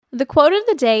The quote of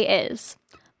the day is,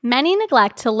 "Many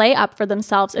neglect to lay up for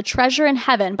themselves a treasure in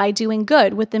heaven by doing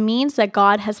good with the means that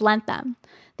God has lent them.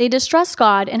 They distrust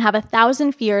God and have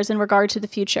 1,000 fears in regard to the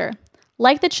future.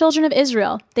 Like the children of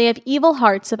Israel, they have evil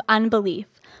hearts of unbelief."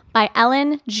 By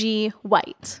Ellen G.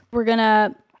 White. We're going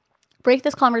to break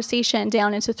this conversation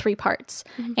down into 3 parts.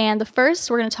 And the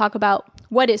first, we're going to talk about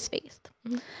what is faith.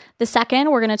 The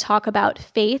second, we're going to talk about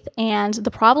faith and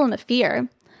the problem of fear.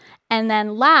 And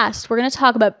then last, we're going to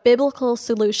talk about biblical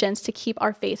solutions to keep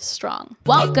our faith strong.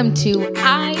 Welcome to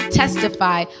I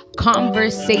Testify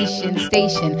Conversation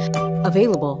Station.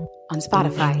 Available on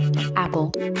Spotify,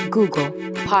 Apple, Google,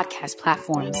 podcast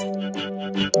platforms.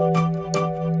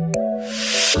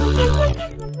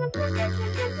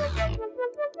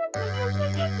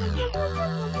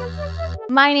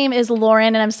 My name is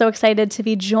Lauren, and I'm so excited to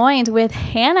be joined with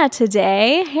Hanna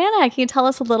today. Hanna, can you tell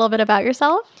us a little bit about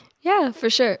yourself? Yeah, for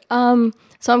sure.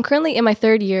 So I'm currently in my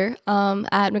 3rd year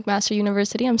at McMaster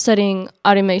University. I'm studying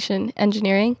automation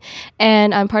engineering,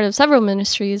 and I'm part of several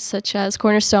ministries such as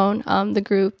Cornerstone, the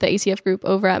ACF group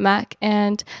over at Mac,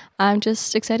 and I'm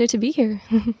just excited to be here.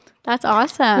 That's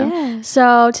awesome. Yeah.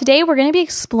 So today we're going to be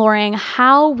exploring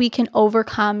how we can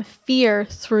overcome fear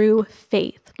through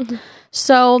faith.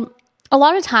 So a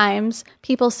lot of times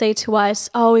people say to us,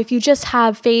 oh, if you just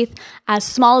have faith as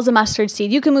small as a mustard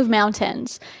seed, you can move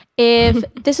mountains. If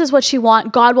this is what you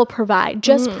want, God will provide.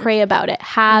 Just pray about it.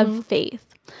 Have faith.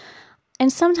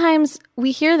 And sometimes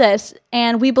we hear this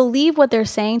and we believe what they're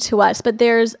saying to us, but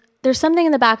there's something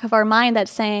in the back of our mind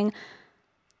that's saying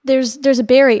there's a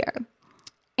barrier.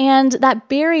 And that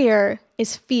barrier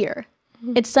is fear.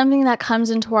 It's something that comes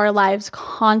into our lives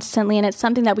constantly, and it's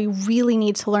something that we really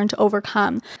need to learn to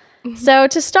overcome. So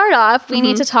to start off, we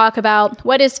need to talk about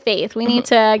what is faith. We need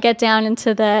to get down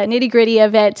into the nitty-gritty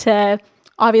of it to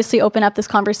obviously open up this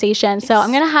conversation. So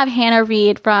I'm going to have Hanna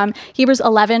read from Hebrews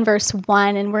 11, verse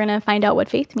 1, and we're going to find out what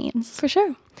faith means. For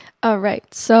sure. All right.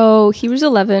 So Hebrews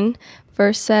 11,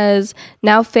 verse says,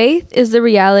 "Now faith is the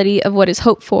reality of what is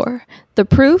hoped for, the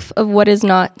proof of what is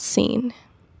not seen."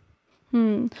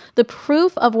 The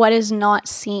proof of what is not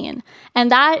seen.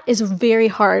 And that is very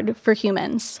hard for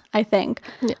humans, I think.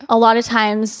 Yeah. A lot of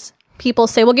times people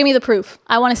say, well, give me the proof.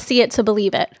 I want to see it to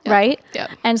believe it, right? Yeah.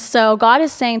 And so God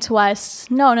is saying to us,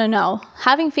 no.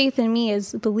 Having faith in me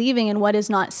is believing in what is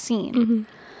not seen.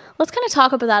 Let's kind of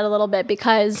talk about that a little bit,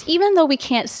 because even though we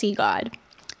can't see God,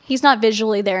 he's not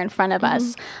visually there in front of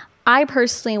us. I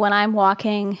personally, when I'm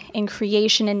walking in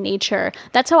creation and nature,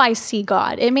 that's how I see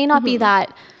God. It may not be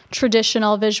that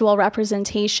traditional visual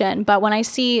representation, but when I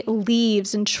see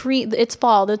leaves and it's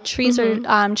fall, the trees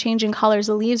are changing colors,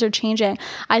 the leaves are changing,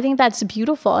 I think that's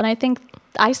beautiful, and I think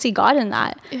I see God in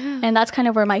that. And that's kind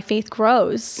of where my faith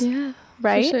grows.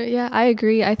 Right? For sure. Yeah, I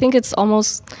agree. I think it's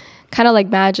almost kind of like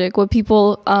magic. What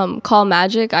people call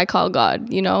magic, I call God.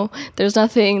 There's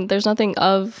nothing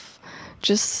of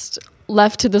just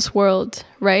left to this world,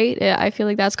 right? Yeah, I feel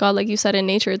like that's God. Like you said, in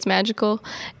nature, it's magical,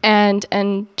 and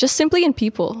just simply in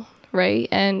people, right?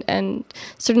 And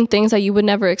certain things that you would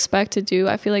never expect to do.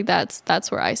 I feel like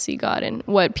that's where I see God, and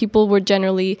what people would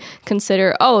generally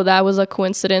consider, oh, that was a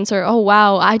coincidence, or oh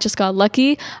wow, I just got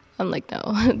lucky. I'm like,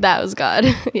 no, that was God.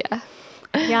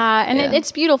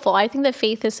 It's beautiful. I think that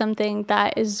faith is something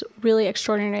that is really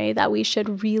extraordinary that we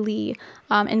should really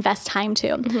invest time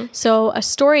to. So a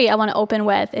story I want to open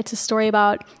with, it's a story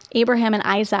about Abraham and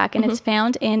Isaac, and it's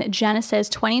found in Genesis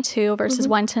 22, verses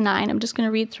 1 to 9. I'm just going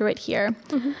to read through it here.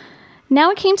 "Now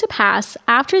it came to pass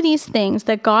after these things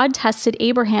that God tested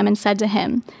Abraham and said to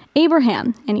him,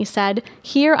 'Abraham,' and he said,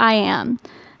 'Here I am.'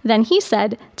 Then he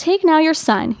said, 'Take now your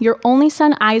son, your only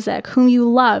son Isaac, whom you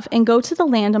love, and go to the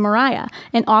land of Moriah,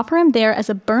 and offer him there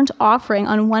as a burnt offering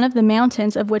on one of the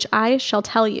mountains of which I shall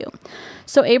tell you.'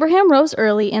 So Abraham rose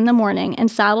early in the morning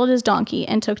and saddled his donkey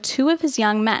and took 2 of his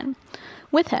young men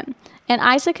with him, and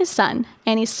Isaac his son,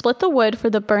 and he split the wood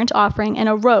for the burnt offering and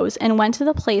arose and went to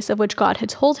the place of which God had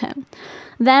told him.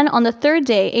 Then on the 3rd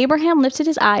day, Abraham lifted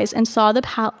his eyes and saw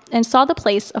the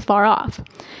place afar off.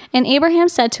 And Abraham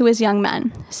said to his young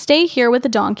men, 'Stay here with the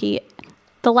donkey.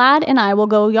 The lad and I will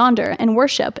go yonder and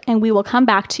worship, and we will come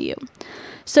back to you.'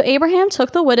 So Abraham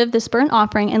took the wood of this burnt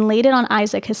offering and laid it on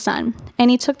Isaac his son. And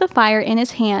he took the fire in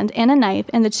his hand and a knife,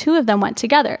 and the 2 of them went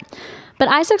together. But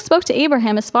Isaac spoke to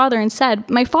Abraham his father and said,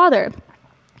 'My father.'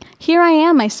 'Here I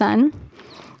am, my son.'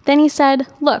 Then he said,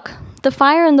 'Look, the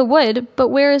fire and the wood, but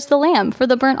where is the lamb for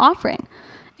the burnt offering?'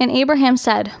 And Abraham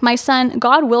said, 'My son,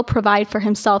 God will provide for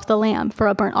himself the lamb for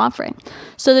a burnt offering.'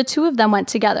 So the 2 of them went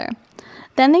together.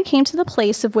 Then they came to the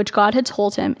place of which God had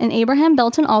told him, and Abraham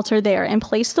built an altar there and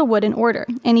placed the wood in order.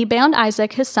 And he bound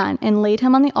Isaac his son and laid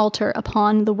him on the altar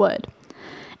upon the wood.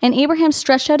 And Abraham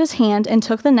stretched out his hand and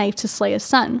took the knife to slay his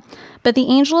son. But the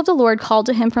angel of the Lord called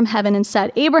to him from heaven and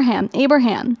said, Abraham,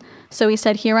 Abraham. So he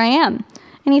said, Here I am.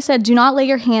 And he said, Do not lay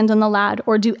your hand on the lad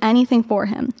or do anything for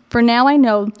him. For now I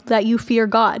know that you fear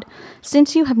God,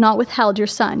 since you have not withheld your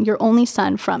son, your only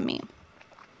son, from me.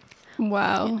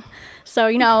 Wow. So,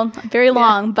 very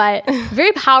long, but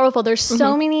very powerful. There's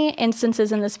so many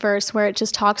instances in this verse where it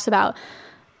just talks about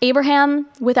Abraham,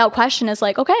 without question, is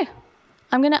like, okay,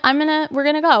 we're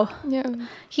gonna go.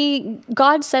 Yeah.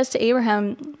 God says to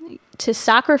Abraham to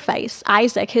sacrifice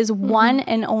Isaac, his one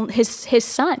and only, his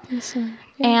son. Yeah.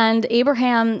 And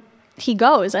Abraham, he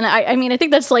goes. And I mean, I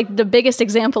think that's like the biggest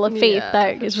example of faith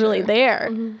that is really there.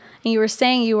 And you were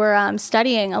saying you were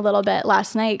studying a little bit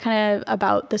last night kind of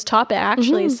about this topic,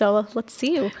 actually. So let's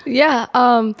see you. Yeah.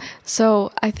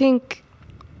 So I think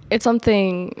it's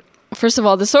something, first of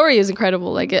all, the story is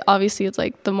incredible. Like, obviously, it's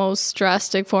like the most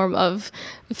drastic form of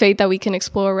faith that we can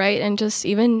explore, right? And just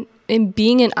even in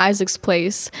being in Isaac's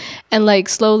place and like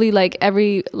slowly,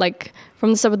 like from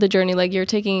the start of the journey, like you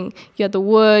had the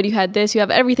wood, you had this, you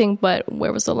have everything, but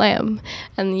where was the lamb?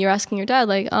 And you're asking your dad,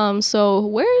 like, so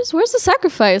where's the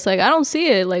sacrifice? Like, I don't see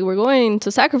it. Like, we're going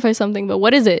to sacrifice something, but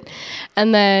what is it?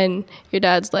 And then your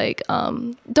dad's like,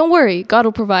 don't worry, God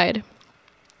will provide.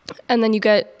 And then you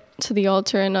get to the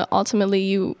altar and ultimately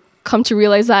you come to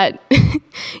realize that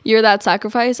you're that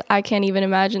sacrifice. I can't even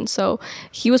imagine. So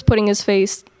he was putting his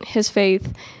faith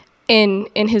in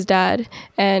his dad,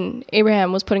 and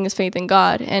Abraham was putting his faith in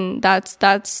God, and that's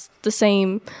the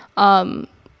same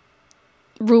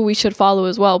rule we should follow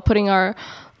as well, putting our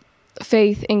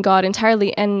faith in God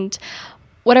entirely. And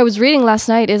what I was reading last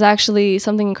night is actually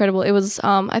something incredible. It was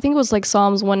I think it was like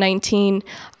Psalms 119,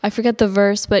 I forget the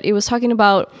verse, but it was talking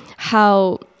about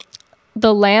how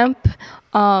the lamp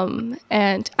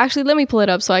and actually let me pull it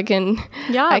up so I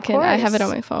have it on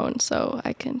my phone so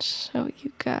I can show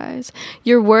you guys.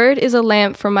 Your word is a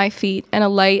lamp for my feet and a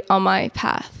light on my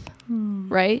path.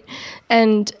 Right?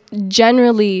 And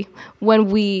generally when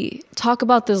we talk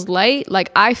about this light,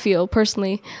 like I feel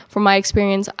personally from my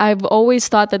experience, I've always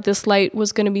thought that this light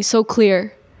was going to be so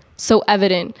clear, so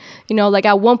evident, like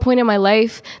at one point in my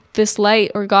life, this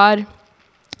light or God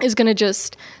is going to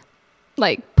just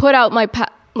like put out my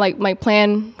my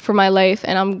plan for my life,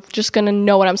 and I'm just going to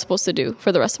know what I'm supposed to do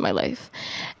for the rest of my life.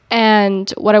 And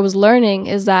what I was learning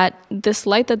is that this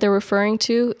light that they're referring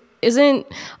to isn't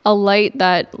a light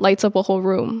that lights up a whole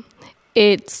room.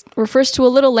 It refers to a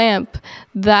little lamp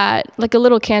that, like a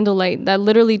little candlelight, that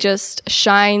literally just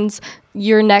shines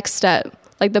your next step,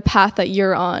 like the path that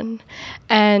you're on.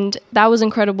 And that was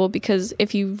incredible because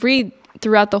if you read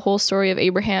throughout the whole story of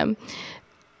Abraham,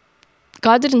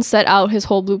 God didn't set out his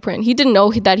whole blueprint. He didn't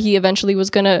know that he eventually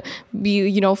was going to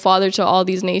be, father to all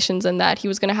these nations and that he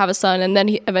was going to have a son. And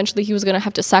then eventually he was going to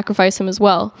have to sacrifice him as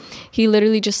well. He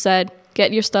literally just said,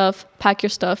 get your stuff, pack your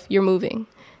stuff, you're moving.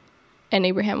 And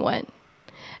Abraham went.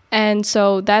 And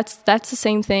so that's the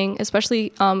same thing,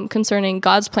 especially concerning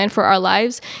God's plan for our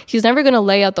lives. He's never going to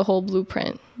lay out the whole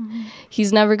blueprint.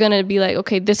 He's never going to be like,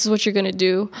 okay, this is what you're going to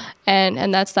do.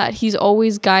 And that's that. He's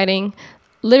always guiding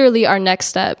literally our next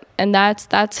step, and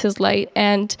that's his light,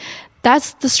 and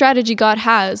that's the strategy God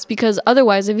has, because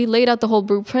otherwise if he laid out the whole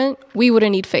blueprint, we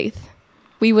wouldn't need faith,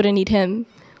 we wouldn't need him,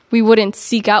 we wouldn't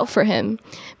seek out for him.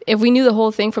 If we knew the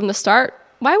whole thing from the start,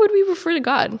 why would we refer to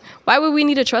God? Why would we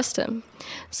need to trust him?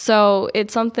 So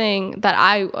it's something that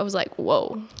I was like,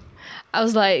 whoa. I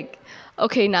was like,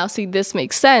 okay, now see, this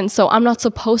makes sense. So I'm not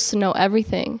supposed to know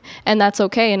everything, and that's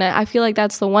okay. And I feel like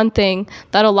that's the one thing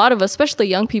that a lot of us, especially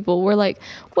young people, we're like,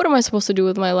 what am I supposed to do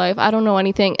with my life? I don't know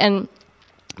anything. And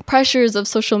pressures of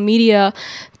social media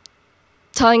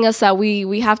telling us that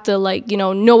we have to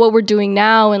know what we're doing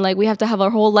now, and like we have to have our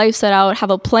whole life set out,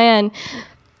 have a plan.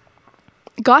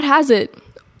 God has it.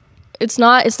 It's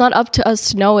not up to us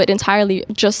to know it entirely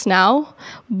just now,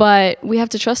 but we have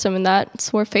to trust him, and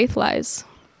that's where faith lies.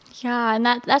 Yeah, and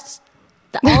that's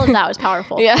all of that was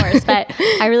powerful, of course. But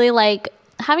I really like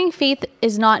having faith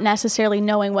is not necessarily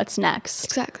knowing what's next.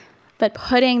 Exactly. But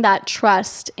putting that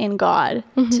trust in God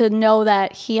to know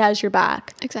that he has your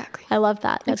back. Exactly. I love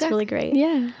that. That's really great.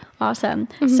 Yeah. Awesome.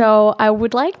 So I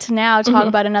would like to now talk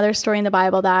about another story in the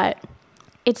Bible that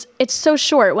it's so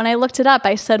short. When I looked it up,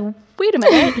 I said, wait a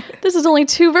minute, this is only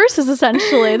 2 verses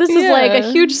essentially. This is like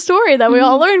a huge story that we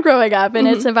all learned growing up. And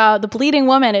it's about the bleeding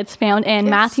woman. It's found in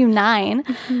Matthew 9,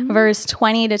 verse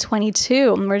 20 to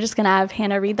 22. And we're just going to have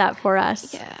Hannah read that for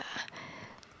us. Yeah.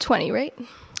 20, right?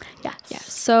 Yes. Yeah.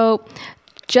 So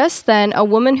Just then, a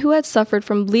woman who had suffered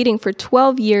from bleeding for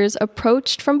 12 years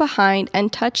approached from behind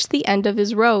and touched the end of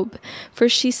his robe. For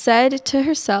she said to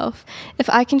herself, "If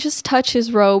I can just touch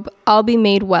his robe, I'll be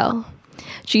made well."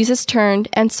 Jesus turned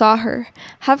and saw her.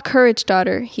 "Have courage,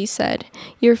 daughter," he said.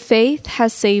 "Your faith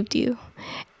has saved you."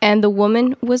 And the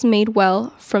woman was made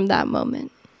well from that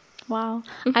moment. Wow.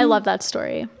 I love that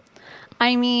story.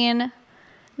 I mean,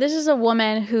 this is a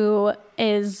woman who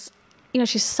is,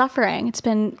 she's suffering. It's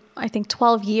been, I think,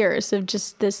 12 years of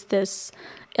just this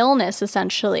illness,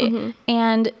 essentially.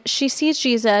 And she sees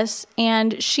Jesus,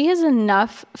 and she has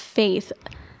enough faith.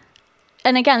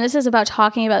 And again, this is about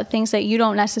talking about things that you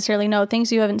don't necessarily know,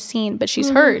 things you haven't seen, but she's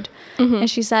heard. And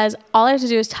she says, all I have to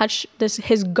do is touch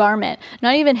his garment,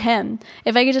 not even him.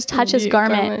 If I could just touch his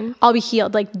garment, I'll be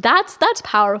healed. Like, that's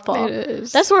powerful. It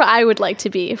is. That's where I would like to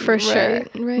be, for sure.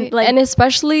 Right. Like, and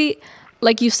especially,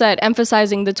 like you said,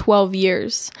 emphasizing the 12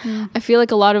 years. I feel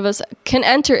like a lot of us can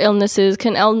enter illnesses,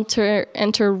 can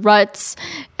enter ruts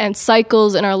and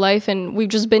cycles in our life, and we've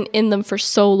just been in them for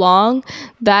so long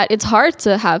that it's hard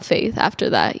to have faith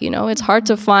after that. It's hard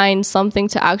to find something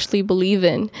to actually believe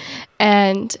in.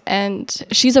 And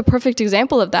she's a perfect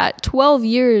example of that. 12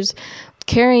 years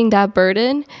carrying that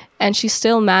burden, and she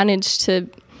still managed to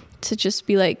just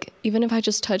be like, even if I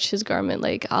just touch his garment,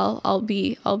 like I'll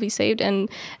be saved. And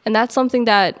that's something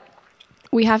that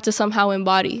we have to somehow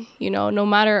embody, no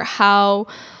matter how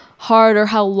hard or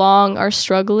how long our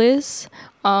struggle is,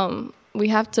 we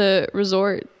have to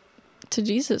resort to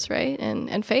Jesus, right?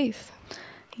 And faith.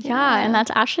 Yeah. And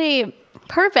that's actually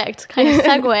perfect kind of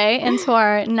segue into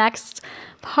our next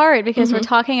part, because we're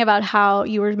talking about how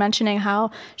you were mentioning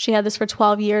how she had this for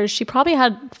 12 years. She probably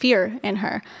had fear in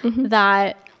her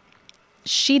that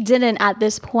she didn't at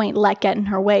this point let get in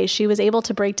her way. She was able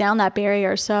to break down that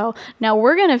barrier. So now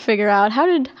we're going to figure out how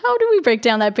do we break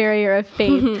down that barrier of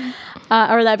faith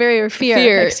or that barrier of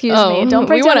fear. Excuse me. Don't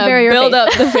break down the barrier of faith. We want to build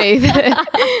up the faith.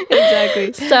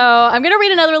 Exactly. So I'm going to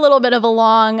read another little bit of a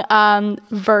long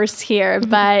verse here,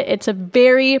 but it's a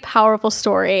very powerful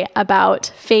story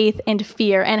about faith and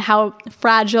fear and how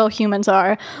fragile humans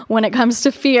are when it comes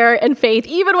to fear and faith,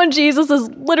 even when Jesus is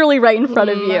literally right in front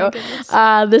of you.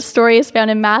 This story is found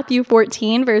in Matthew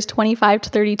 14, verse 25 to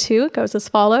 32. It goes as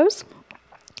follows.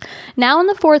 Now in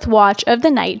the fourth watch of the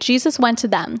night, Jesus went to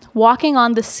them, walking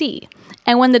on the sea.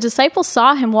 And when the disciples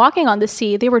saw him walking on the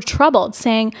sea, they were troubled,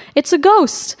 saying, "It's a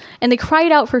ghost!" And they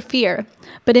cried out for fear.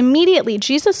 But immediately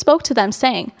Jesus spoke to them,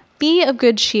 saying, "Be of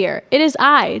good cheer. It is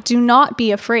I. Do not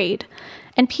be afraid."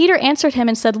 And Peter answered him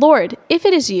and said, "Lord, if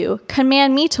it is you,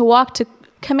 command me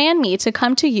to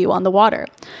come to you on the water."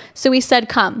 So he said,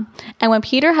 "Come." And when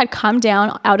Peter had come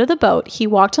down out of the boat, he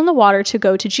walked on the water to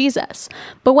go to Jesus.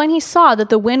 But when he saw that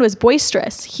the wind was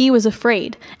boisterous, he was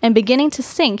afraid, and beginning to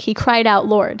sink, he cried out,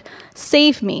 "Lord,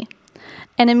 save me."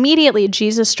 And immediately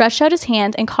Jesus stretched out his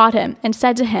hand and caught him and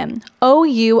said to him, "O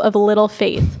you of little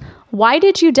faith, why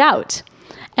did you doubt?"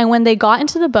 And when they got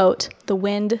into the boat, the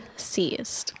wind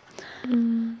ceased.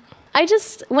 When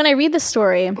I read this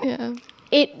story,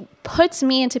 it puts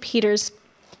me into Peter's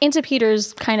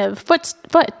kind of foot,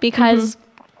 because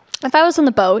if I was on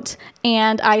the boat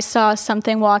and I saw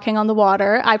something walking on the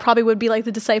water, I probably would be like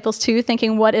the disciples too,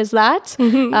 thinking, "What is that?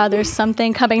 There's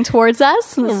something coming towards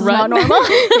us. This is not normal."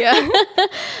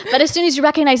 But as soon as you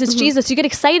recognize it's Jesus, you get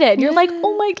excited. You're like,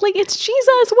 "Oh my, like it's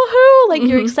Jesus, woohoo!" Like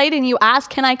you're excited and you ask,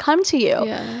 "Can I come to you?"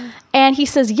 And he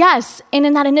says, "Yes." And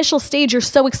in that initial stage, you're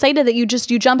so excited that you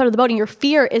jump out of the boat and your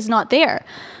fear is not there.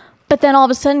 But then all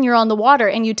of a sudden you're on the water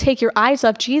and you take your eyes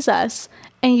off Jesus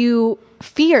and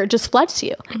fear just floods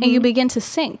you and you begin to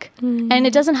sink. And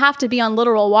it doesn't have to be on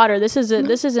literal water. This is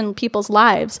in people's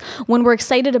lives. When we're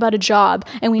excited about a job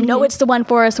and we know it's the one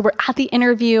for us, we're at the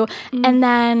interview and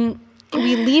then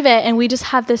we leave it and we just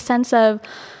have this sense of,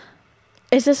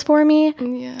 is this for me?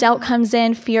 Doubt comes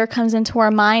in, fear comes into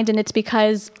our mind, and it's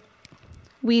because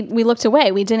we looked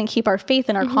away. We didn't keep our faith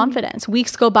and our confidence.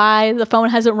 Weeks go by, the phone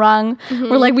hasn't rung.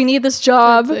 We're like, we need this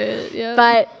job.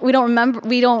 But we don't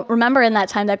remember in that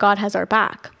time that God has our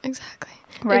back. Exactly.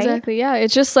 Right? Exactly. Yeah.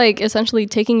 It's just like essentially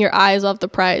taking your eyes off the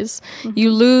prize. You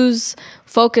lose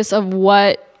focus of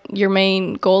what your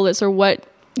main goal is or what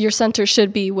your center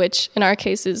should be, which in our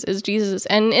case is Jesus,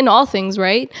 and in all things,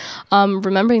 right?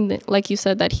 Remembering that, like you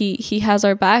said, that he has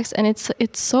our backs, and it's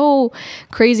so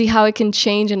crazy how it can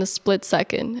change in a split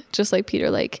second, just like Peter,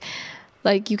 like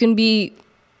you can be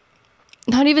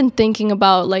not even thinking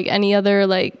about like any other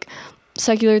like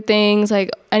secular things,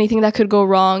 like anything that could go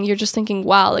wrong. You're just thinking,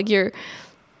 wow, like you're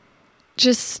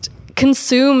just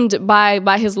consumed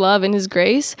by his love and his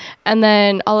grace, and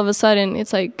then all of a sudden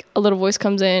it's like a little voice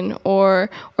comes in, or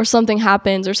something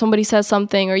happens, or somebody says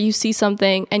something, or you see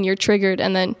something and you're triggered,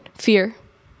 and then fear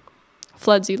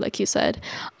floods you, like you said.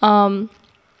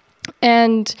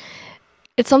 And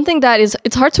it's something that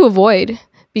it's hard to avoid,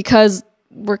 because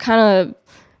we're kind of,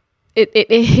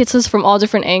 it hits us from all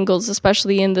different angles,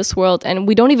 especially in this world, and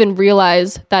we don't even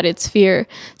realize that it's fear.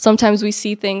 Sometimes we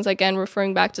see things, again,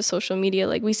 referring back to social media,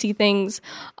 like we see things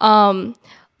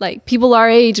like people our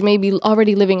age maybe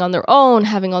already living on their own,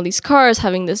 having all these cars,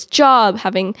 having this job,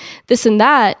 having this and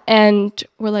that, and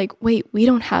we're like, wait, we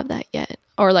don't have that yet.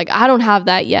 Or like, I don't have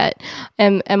that yet.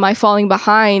 Am I falling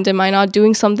behind? Am I not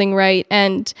doing something right?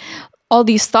 And all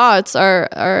these thoughts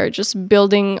are just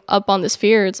building up on this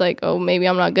fear. It's like, oh, maybe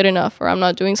I'm not good enough, or I'm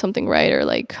not doing something right, or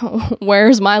like,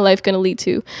 where's my life going to lead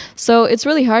to? So it's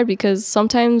really hard, because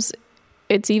sometimes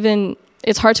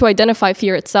it's hard to identify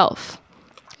fear itself,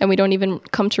 and we don't even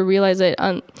come to realize it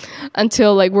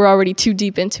until like we're already too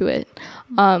deep into it.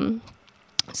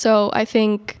 So I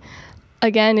think,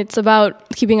 again, it's about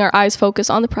keeping our eyes focused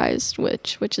on the prize,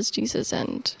 which is Jesus,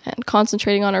 and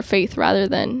concentrating on our faith rather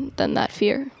than that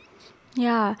fear.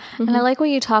 Yeah. And I like what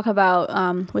you talk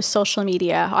about with social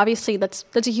media. Obviously, that's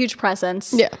a huge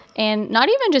presence. Yeah. And not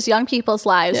even just young people's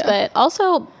lives, but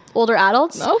also older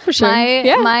adults. Oh, for sure.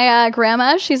 My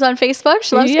grandma, she's on Facebook.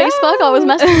 She loves Facebook, always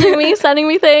messaging me, sending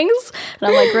me things. And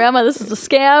I'm like, Grandma, this is a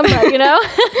scam, you know?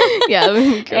 Yeah.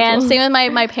 And same with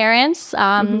my parents.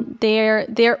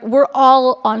 We're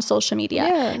all on social media.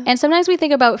 Yeah. And sometimes we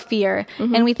think about fear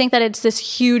and we think that it's this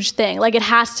huge thing. Like it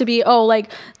has to be,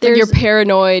 there's, you're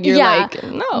paranoid. You're like,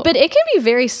 no. But it can be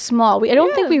very small. I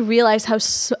don't think we realize how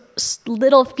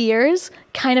little fears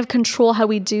kind of control how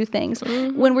we do things.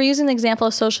 When we're using the example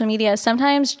of social media,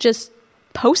 sometimes just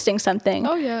posting something,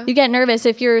 you get nervous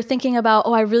if you're thinking about,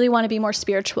 I really want to be more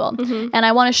spiritual, and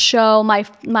I want to show my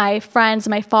friends,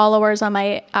 my followers on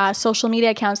my social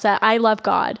media accounts that I love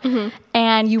God.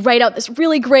 And you write out this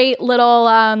really great little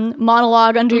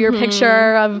monologue under your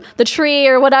picture of the tree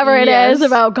or whatever it is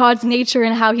about God's nature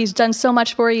and how he's done so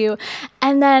much for you.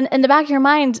 And then in the back of your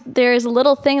mind, there's a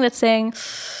little thing that's saying,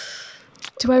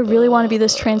 do I really want to be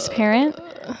this transparent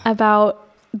about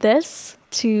this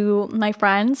to my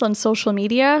friends on social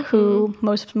media, who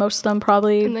most of them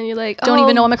probably, and then you're like, don't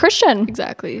even know I'm a Christian.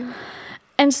 Exactly.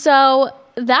 And so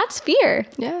that's fear.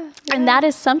 Yeah. And that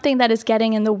is something that is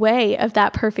getting in the way of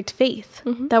that perfect faith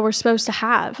that we're supposed to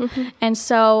have. And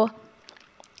so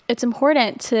it's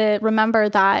important to remember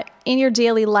that in your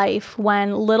daily life,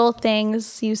 when little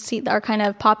things you see are kind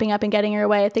of popping up and getting in your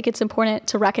way, I think it's important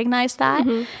to recognize that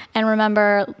and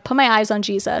remember, put my eyes on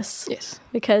Jesus. Yes.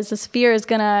 Because this fear is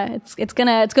gonna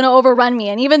overrun me.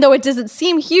 And even though it doesn't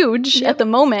seem huge at the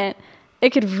moment, it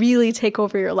could really take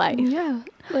over your life. Yeah.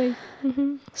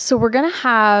 So we're going to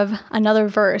have another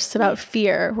verse about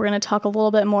fear. We're going to talk a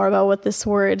little bit more about what this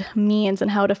word means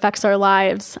and how it affects our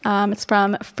lives. It's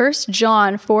from 1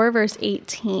 John 4, verse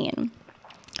 18.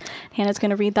 Hannah's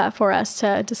going to read that for us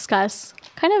to discuss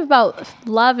kind of about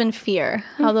love and fear,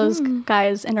 how those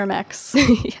guys intermix.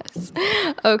 Yes.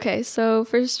 Okay, so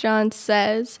 1 John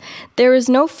says, "There is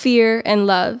no fear in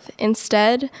love.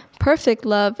 Instead, perfect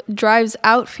love drives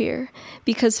out fear,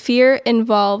 because fear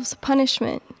involves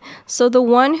punishment. So the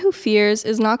one who fears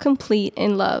is not complete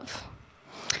in love."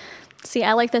 See,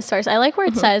 I like this verse. I like where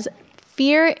it says,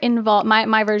 fear involves,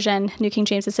 my version, New King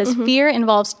James, it says, fear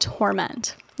involves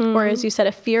torment. Or as you said,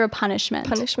 a fear of punishment.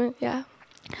 Punishment, yeah.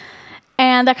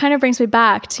 And that kind of brings me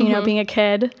back to, being a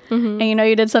kid and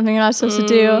you did something you're not supposed to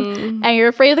do and you're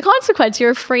afraid of the consequence. You're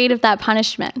afraid of that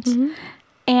punishment.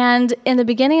 And in the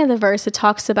beginning of the verse, it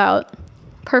talks about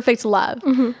perfect love.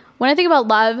 When I think about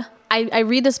love, I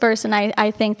read this verse and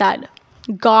I think that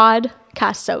God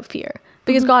casts out fear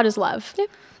because God is love. Yep.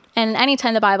 And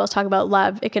anytime the Bible talks about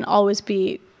love, it can always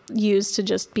be used to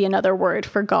just be another word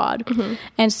for God.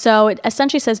 And so it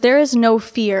essentially says there is no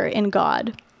fear in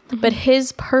God, but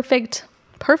his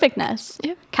perfectness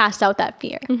casts out that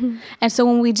fear. And so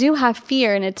when we do have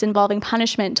fear and it's involving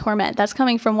punishment, torment, that's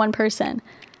coming from one person.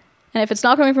 And if it's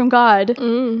not coming from God,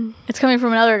 it's coming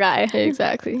from another guy.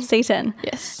 Exactly. Satan.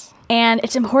 Yes. And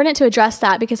it's important to address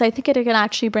that because I think it can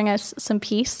actually bring us some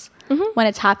peace when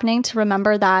it's happening, to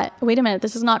remember that, wait a minute,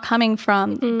 this is not coming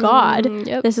from God.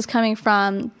 This is coming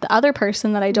from the other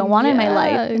person that I don't want in my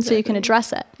life. Exactly. And so you can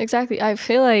address it. Exactly. I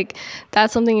feel like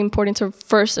that's something important to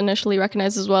first initially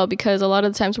recognize as well, because a lot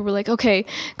of the times we're like, okay,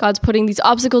 God's putting these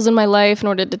obstacles in my life in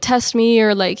order to test me,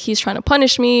 or like he's trying to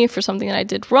punish me for something that I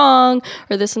did wrong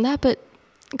or this and that. But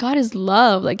God is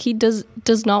love. Like he does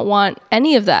not want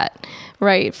any of that.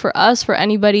 right? For us, for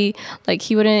anybody, like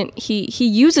he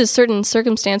uses certain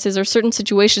circumstances or certain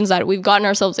situations that we've gotten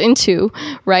ourselves into,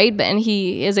 right? And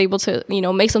he is able to,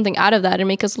 make something out of that and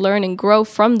make us learn and grow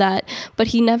from that. But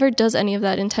he never does any of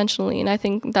that intentionally. And I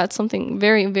think that's something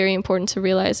very, very important to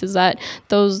realize, is that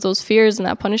those fears and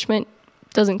that punishment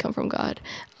doesn't come from God.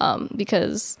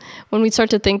 Because when we start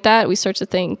to think that, we start to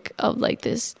think of like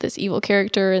this evil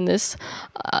character and this,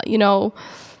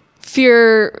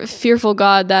 fearful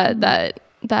God that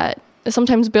is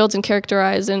sometimes built and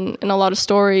characterized in a lot of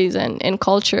stories and in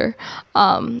culture.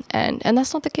 And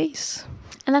that's not the case.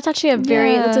 And that's actually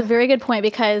that's a very good point,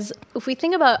 because if we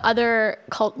think about other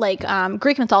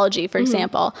Greek mythology, for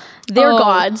example, their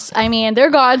gods,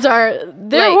 their gods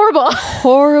they're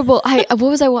horrible. What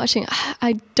was I watching?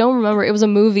 I don't remember. It was a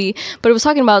movie, but it was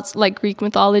talking about like Greek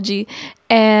mythology,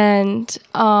 and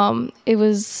it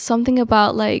was something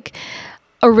about like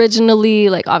originally,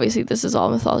 like obviously this is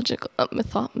all mythological,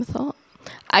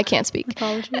 I can't speak.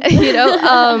 Mythology.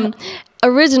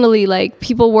 Originally, like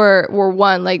people were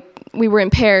one, like we were in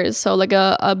pairs, so like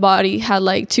a body had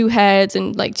like two heads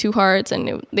and like two hearts,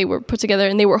 and they were put together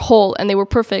and they were whole and they were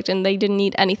perfect and they didn't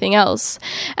need anything else.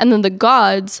 And then the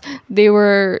gods, they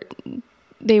were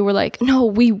like, no,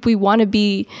 we want to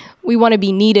be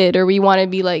needed, or we want to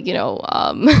be like,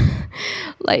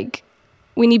 like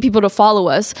we need people to follow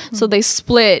us. So they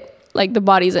split like the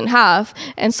bodies in half,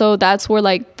 and so that's where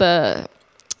like the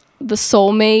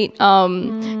soulmate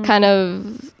kind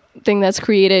of thing that's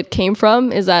created came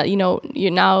from, is that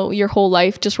your whole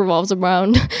life just revolves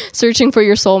around searching for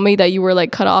your soulmate that you were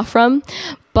like cut off from.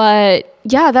 But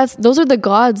yeah, those are the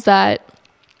gods that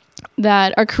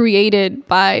are created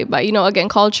by again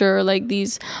culture, or like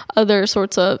these other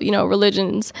sorts of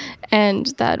religions, and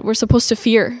that we're supposed to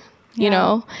fear.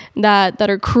 That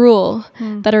are cruel,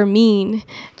 that are mean,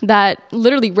 that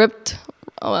literally ripped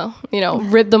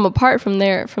them apart from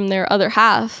their other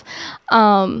half.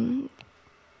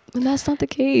 And that's not the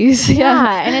case.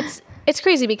 Yeah. And it's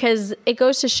crazy, because it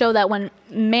goes to show that when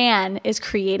man is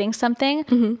creating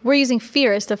something, we're using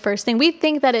fear as the first thing. We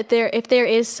think that if there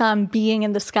is some being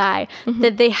in the sky,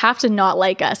 that they have to not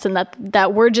like us, and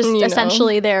that we're just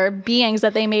essentially their beings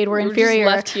that they made were inferior.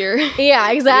 Just left here.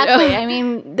 Yeah, exactly.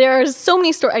 There are so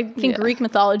many stories. I think Greek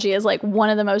mythology is like one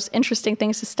of the most interesting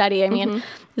things to study.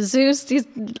 Zeus,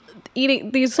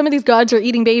 some of these gods are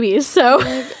eating babies, so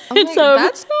that's not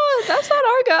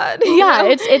our God. Yeah,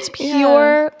 it's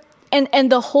pure.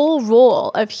 And the whole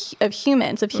role of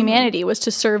humans, of humanity, was to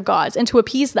serve gods and to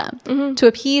appease them, to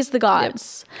appease the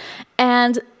gods. Yep.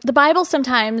 And the Bible,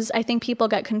 sometimes I think people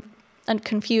get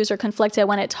confused or conflicted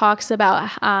when it talks about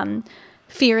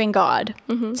fearing God,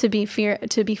 to be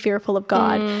fearful of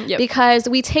God, because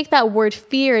we take that word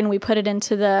fear and we put it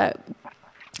into the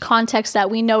context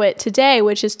that we know it today,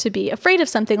 which is to be afraid of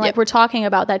something, like we're talking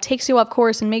about, that takes you off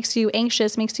course and makes you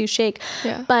anxious, makes you shake.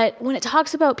 But when it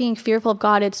talks about being fearful of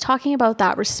God, it's talking about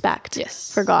that respect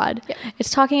for God. It's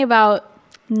talking about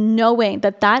knowing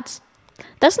that's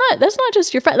not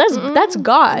just your friend, that's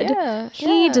God.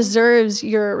 He deserves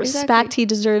your respect. He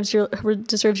deserves your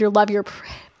love,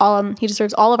 he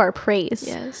deserves all of our praise.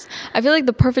 Yes. I feel like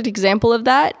the perfect example of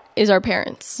that is our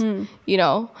parents.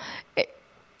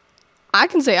 I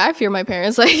can say I fear my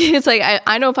parents. Like, it's like,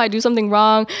 I know if I do something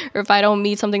wrong, or if I don't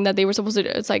meet something that they were supposed to do,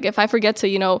 it's like, if I forget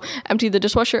to, empty the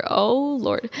dishwasher, oh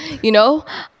Lord,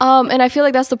 and I feel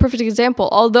like that's the perfect example.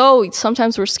 Although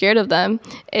sometimes we're scared of them,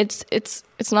 it's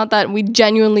not that we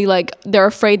genuinely, like, they're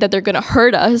afraid that they're going to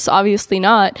hurt us, obviously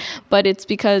not, but it's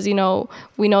because, we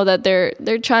know that they're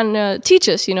trying to teach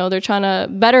us, they're trying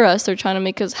to better us, they're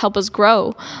trying to help us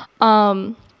grow.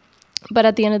 But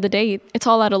at the end of the day, it's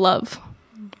all out of love.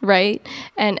 Right.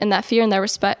 And that fear and that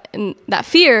respect, and that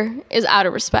fear is out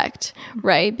of respect,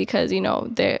 right? Because,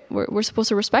 we're supposed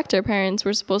to respect our parents.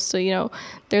 We're supposed to,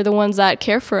 they're the ones that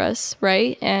care for us.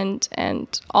 Right. And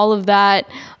all of that,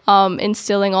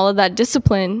 instilling all of that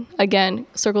discipline, again,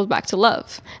 circles back to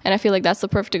love. And I feel like that's the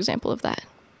perfect example of that.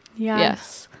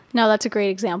 Yes. No, that's a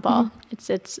great example.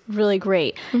 It's really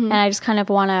great. And I just kind of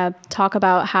want to talk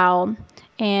about how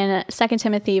in 2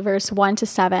 Timothy verse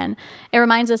 1-7, it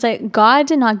reminds us that God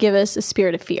did not give us a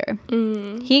spirit of fear.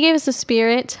 He gave us a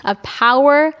spirit of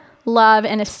power, love,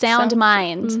 and a sound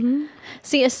mind.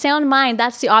 See, a sound mind,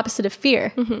 that's the opposite of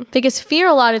fear. Because fear,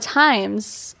 a lot of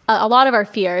times, a lot of our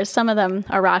fears, some of them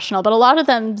are rational, but a lot of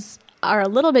them are a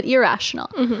little bit irrational,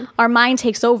 our mind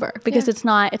takes over because it's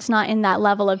not in that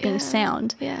level of being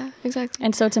sound. Yeah, exactly.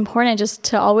 And so it's important just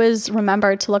to always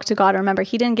remember to look to God. Remember,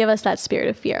 he didn't give us that spirit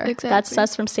of fear. Exactly.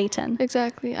 That's from Satan.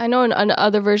 Exactly. I know in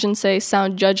other versions say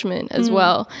sound judgment as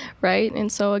well, right?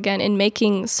 And so again, in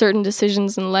making certain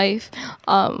decisions in life,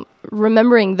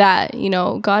 remembering that, you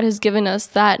know, God has given us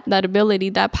that ability,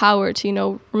 that power to, you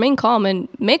know, remain calm and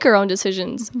make our own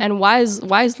decisions and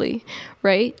wisely,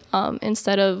 right?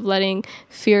 Instead of letting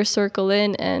fear circle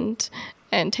in and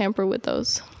tamper with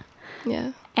those.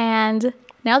 Yeah. And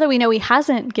now that we know he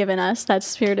hasn't given us that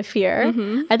spirit of fear,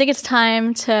 I think it's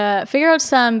time to figure out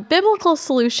some biblical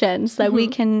solutions that we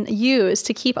can use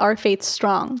to keep our faith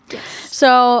strong. Yes.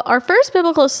 So our first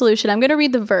biblical solution, I'm going to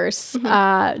read the verse,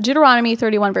 Deuteronomy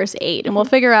 31 verse 8, and we'll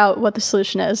figure out what the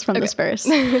solution is from this verse.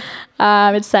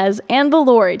 It says, "And the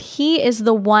Lord, he is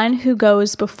the one who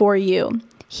goes before you.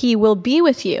 He will be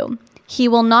with you. He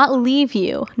will not leave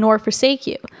you nor forsake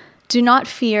you. Do not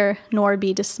fear nor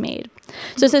be dismayed."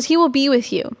 So it says he will be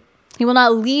with you. He will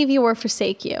not leave you or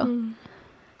forsake you.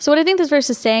 So what I think this verse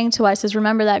is saying to us is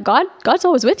remember that God's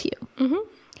always with you.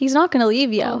 He's not going to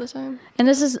leave you all the time. And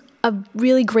this is a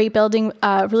really great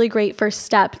really great first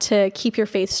step to keep your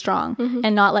faith strong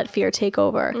and not let fear take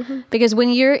over. Because when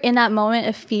you're in that moment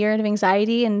of fear and of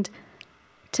anxiety, and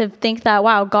to think that,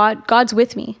 wow, God's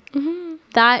with me.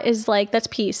 That's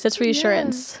peace. That's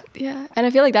reassurance. Yeah. And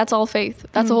I feel like that's all faith.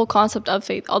 That's the whole concept of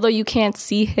faith. Although you can't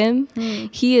see him,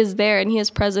 he is there and he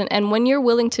is present. And when you're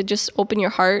willing to just open your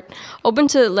heart, open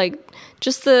to like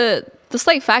just the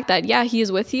slight fact that, yeah, he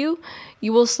is with you,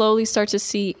 you will slowly start to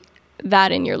see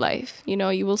that in your life. You know,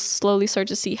 you will slowly start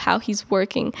to see how he's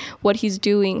working, what he's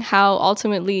doing, how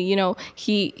ultimately, you know,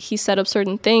 he set up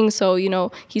certain things. So, you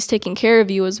know, he's taking care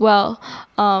of you as well.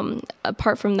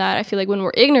 Apart from that, I feel like when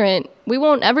we're ignorant, we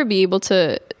won't ever be able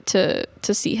to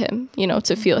see him, you know,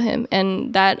 to feel him.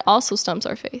 And that also stumps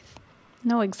our faith.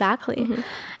 No, exactly.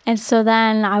 And so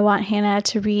then I want Hannah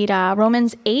to read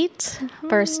Romans 8,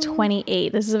 verse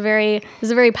 28. This is a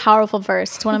very powerful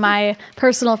verse. It's one of my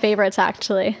personal favorites,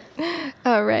 actually.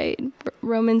 All right.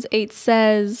 Romans 8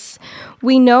 says,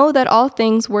 "We know that all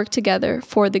things work together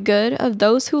for the good of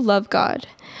those who love God,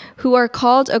 who are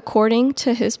called according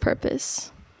to his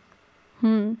purpose."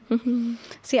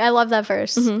 See, I love that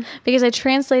verse because I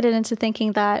translate it into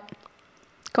thinking that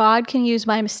God can use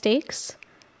my mistakes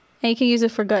and he can use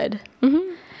it for good.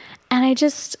 And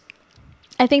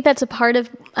I think that's a part of,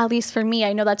 at least for me,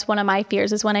 I know that's one of my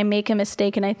fears, is when I make a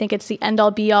mistake and I think it's the end all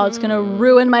be all, it's going to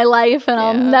ruin my life and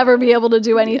I'll never be able to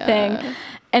do anything.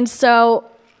 And so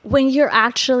when you're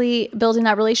actually building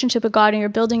that relationship with God and you're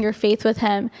building your faith with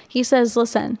him, he says,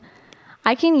 listen,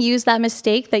 I can use that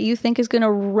mistake that you think is going to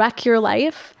wreck your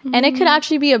life, and it could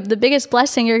actually be the biggest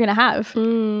blessing you're going to have.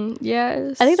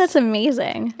 Yes. I think that's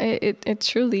amazing. It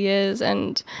truly is.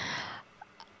 And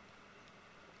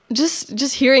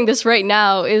just hearing this right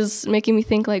now is making me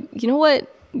think, like, you know what?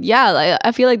 Yeah,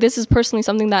 I feel like this is personally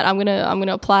something that I'm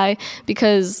gonna apply,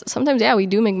 because sometimes, we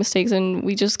do make mistakes and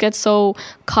we just get so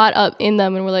caught up in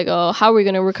them and we're like, oh, how are we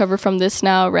gonna recover from this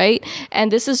now, right?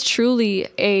 And this is truly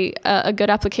a good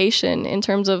application in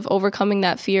terms of overcoming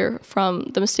that fear from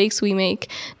the mistakes we make,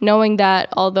 knowing that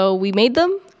although we made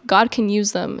them, God can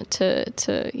use them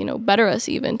to you know, better us,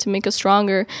 even to make us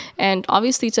stronger, and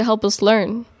obviously to help us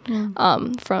learn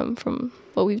from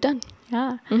what we've done.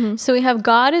 Yeah. So we have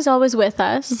God is always with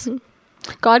us.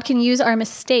 God can use our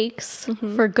mistakes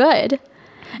for good.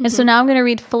 And so now I'm going to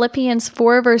read Philippians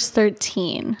 4 verse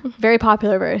 13. Very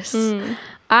popular verse.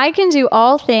 I can do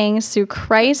all things through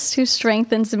Christ who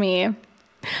strengthens me.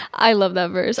 I love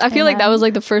that verse. I feel like that was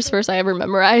like the first verse I ever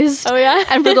memorized. Oh yeah.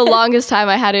 And for the longest time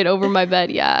I had it over my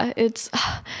bed. Yeah. It's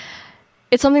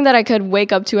something that I could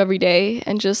wake up to every day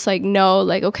and just like know,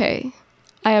 like, okay,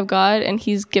 I have God and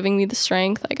he's giving me the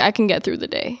strength. Like, I can get through the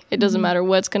day. It doesn't matter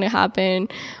what's going to happen,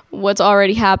 what's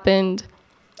already happened.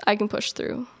 I can push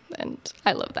through. And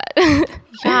I love that.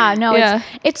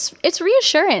 It's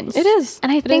reassurance. It is.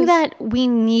 And I think that we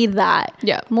need that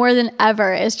more than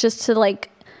ever, is just to like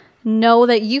know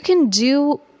that you can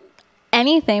do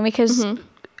anything because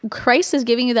Christ is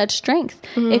giving you that strength.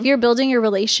 If you're building your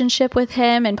relationship with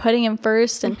him and putting him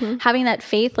first and having that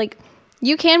faith, like,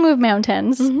 you can move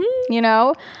mountains, you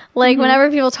know, like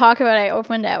whenever people talk about it, I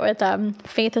opened it with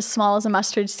faith as small as a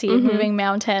mustard seed, moving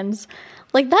mountains.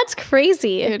 Like, that's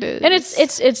crazy. It is. And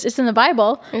it's in the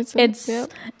Bible.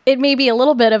 It may be a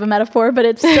little bit of a metaphor, but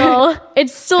it's still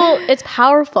it's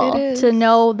powerful to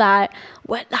know that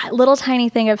what that little tiny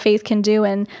thing of faith can do,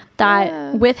 and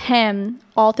that with him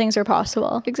all things are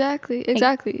possible. Exactly.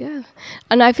 Yeah.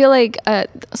 And I feel like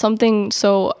something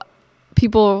so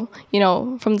people, you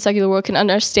know, from the secular world can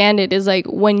understand it is like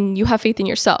when you have faith in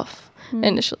yourself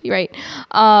initially, right?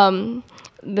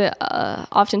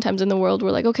 Oftentimes in the world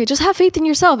we're like, okay, just have faith in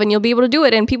yourself and you'll be able to do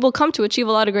it, and people come to achieve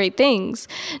a lot of great things.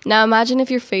 Now imagine if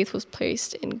your faith was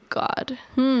placed in God.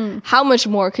 How much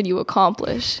more could you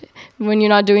accomplish when you're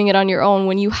not doing it on your own,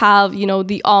 when you have, you know,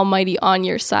 the Almighty on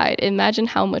your side? Imagine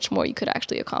how much more you could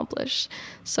actually accomplish.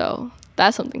 So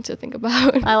that's something to think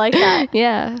about. I like that.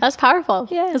 Yeah, That's powerful.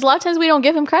 Yeah. Because a lot of times we don't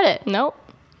give him credit. nope.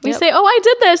 We say, oh, I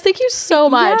did this. Thank you so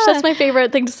much. Yeah. That's my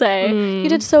favorite thing to say. You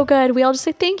did so good. We all just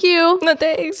say, thank you. No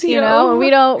thanks. You know,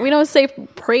 we don't say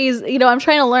praise. You know, I'm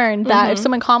trying to learn that if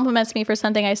someone compliments me for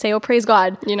something, I say, oh, praise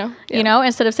God. You know, You know,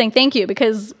 instead of saying thank you,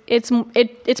 because it's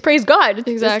praise God. It's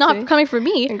Exactly. not coming from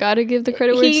me. and gotta give the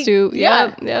credit where it's due.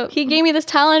 Yep. He gave me this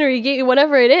talent, or he gave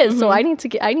whatever it is. So I need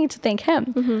to thank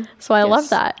him. So I love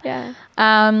that. Yeah.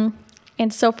 And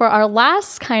so for our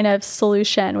last kind of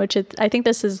solution, which I think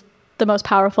this is the most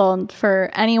powerful for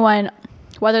anyone,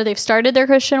 whether they've started their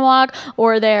Christian walk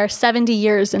or they're 70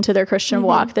 years into their Christian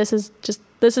walk. This is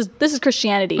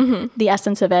Christianity, the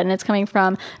essence of it, and it's coming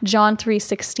from John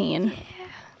 3:16.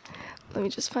 Let me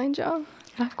just find John.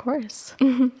 Yeah, of course.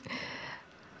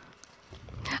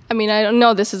 I mean, I don't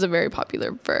know. This is a very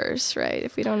popular verse, right?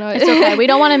 If we don't know it, It's okay. We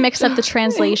don't want to mix up the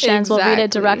translations. We'll read it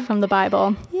Exactly. direct from the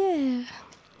Bible. Yeah.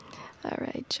 All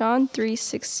right. John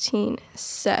 3:16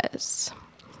 says,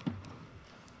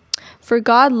 "For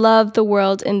God loved the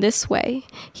world in this way.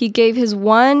 He gave his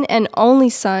one and only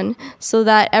Son, so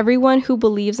that everyone who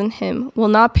believes in him will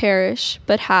not perish,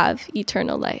 but have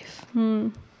eternal life."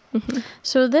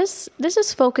 So this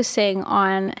is focusing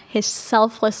on his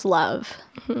selfless love.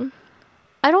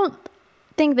 I don't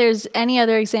think there's any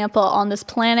other example on this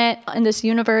planet, in this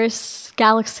universe,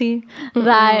 galaxy,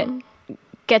 that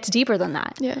gets deeper than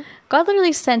that. Yeah. God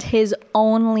literally sent his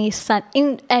only Son,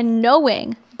 and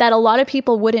knowing that a lot of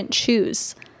people wouldn't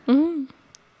choose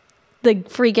the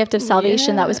free gift of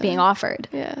salvation that was being offered.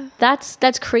 Yeah.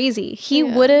 That's crazy. He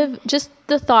would have, just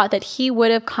the thought that he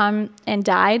would have come and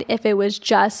died if it was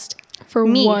just For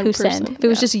me one who person. sinned. If it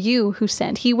was just you who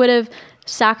sinned, he would have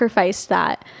sacrificed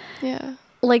that. Yeah.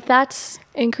 Like, that's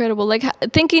Incredible. Like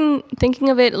thinking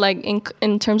of it like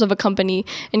in terms of a company,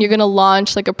 and you're going to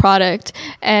launch like a product,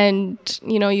 and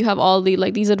you know, you have all the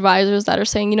like these advisors that are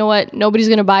saying, you know what, nobody's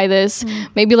going to buy this.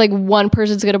 Maybe like one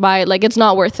person's going to buy it. Like, it's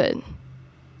not worth it.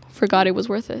 For God, it was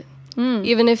worth it.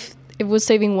 Even if it was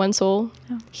saving one soul,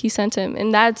 he sent him.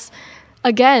 And that's,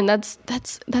 again,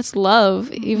 that's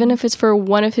love. Even if it's for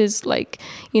one of his, like,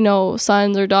 you know,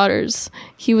 sons or daughters,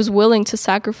 he was willing to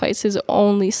sacrifice his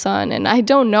only son. And I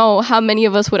don't know how many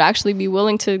of us would actually be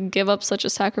willing to give up such a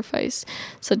sacrifice,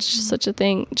 such a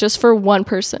thing, just for one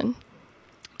person.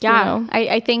 Yeah, You know?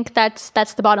 I think that's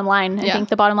the bottom line. I Yeah. think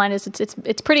the bottom line is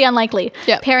it's pretty unlikely.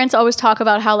 Yeah. Parents always talk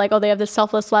about how, like, oh, they have this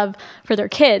selfless love for their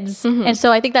kids, and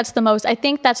so I think that's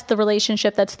the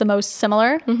relationship that's the most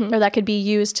similar, or that could be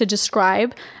used to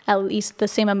describe at least the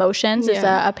same emotions as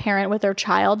Yeah. a parent with their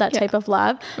child, that type of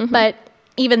love. But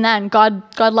even then, God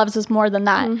loves us more than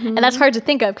that, and that's hard to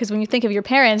think of, because when you think of your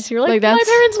parents, you're like my that's-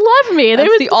 parents love me.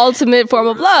 That's the ultimate form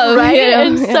of love. right? You know?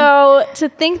 And so to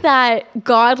think that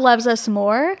God loves us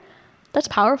more, that's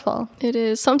powerful. It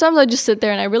is. Sometimes I just sit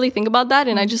there and I really think about that,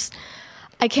 and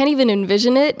I can't even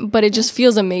envision it, but it just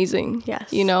feels amazing.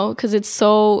 Yes. You know, because it's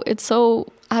so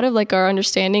out of like our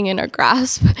understanding and our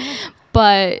grasp.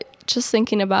 But just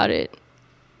thinking about it,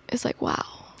 it's like, wow.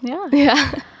 Yeah.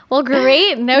 Yeah. Well,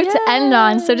 great note to end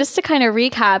on. So just to kind of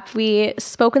recap, we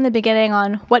spoke in the beginning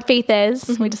on what faith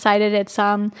is. We decided it's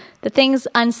the things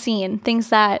unseen, things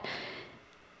that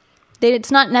it's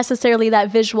not necessarily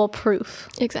that visual proof,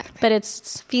 Exactly. but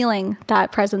it's feeling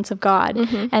that presence of God.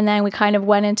 And then we kind of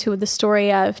went into the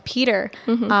story of Peter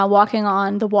walking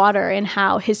on the water, and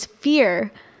how his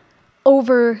fear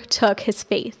overtook his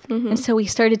faith. And so we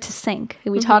started to sink.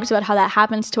 And we talked about how that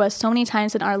happens to us so many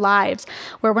times in our lives,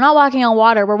 where we're not walking on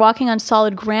water, we're walking on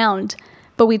solid ground,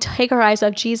 but we take our eyes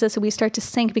off Jesus and we start to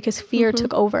sink because fear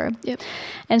took over. Yep.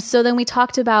 And so then we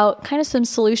talked about kind of some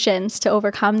solutions to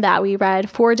overcome that. We read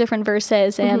 4 different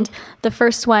verses, and the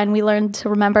first one, we learned to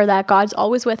remember that God's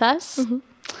always with us. And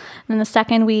then the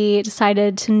second, we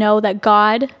decided to know that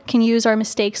God can use our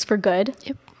mistakes for good,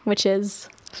 which is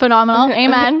phenomenal.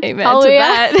 Amen. Amen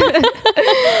Hallelujah. to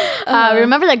that.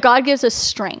 Remember that God gives us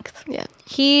strength. Yeah.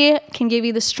 He can give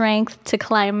you the strength to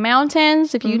climb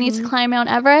mountains. If you need to climb Mount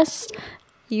Everest,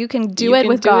 you can do it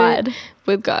with God.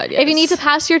 With God, yes. If you need to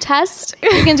pass your test, you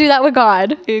can do that with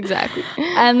God. Exactly.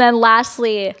 And then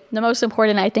lastly, the most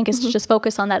important, I think, is to just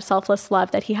focus on that selfless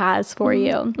love that he has for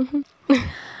you.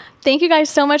 Thank you guys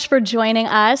so much for joining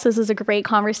us. This is a great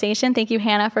conversation. Thank you,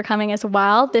 Hannah, for coming as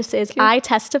well. This is I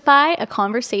Testify, a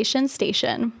conversation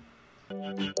station.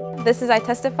 This is I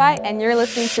Testify, and you're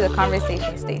listening to the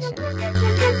Conversation Station.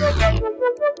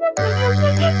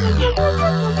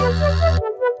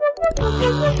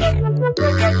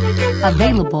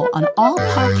 Available on all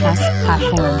podcast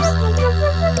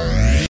platforms.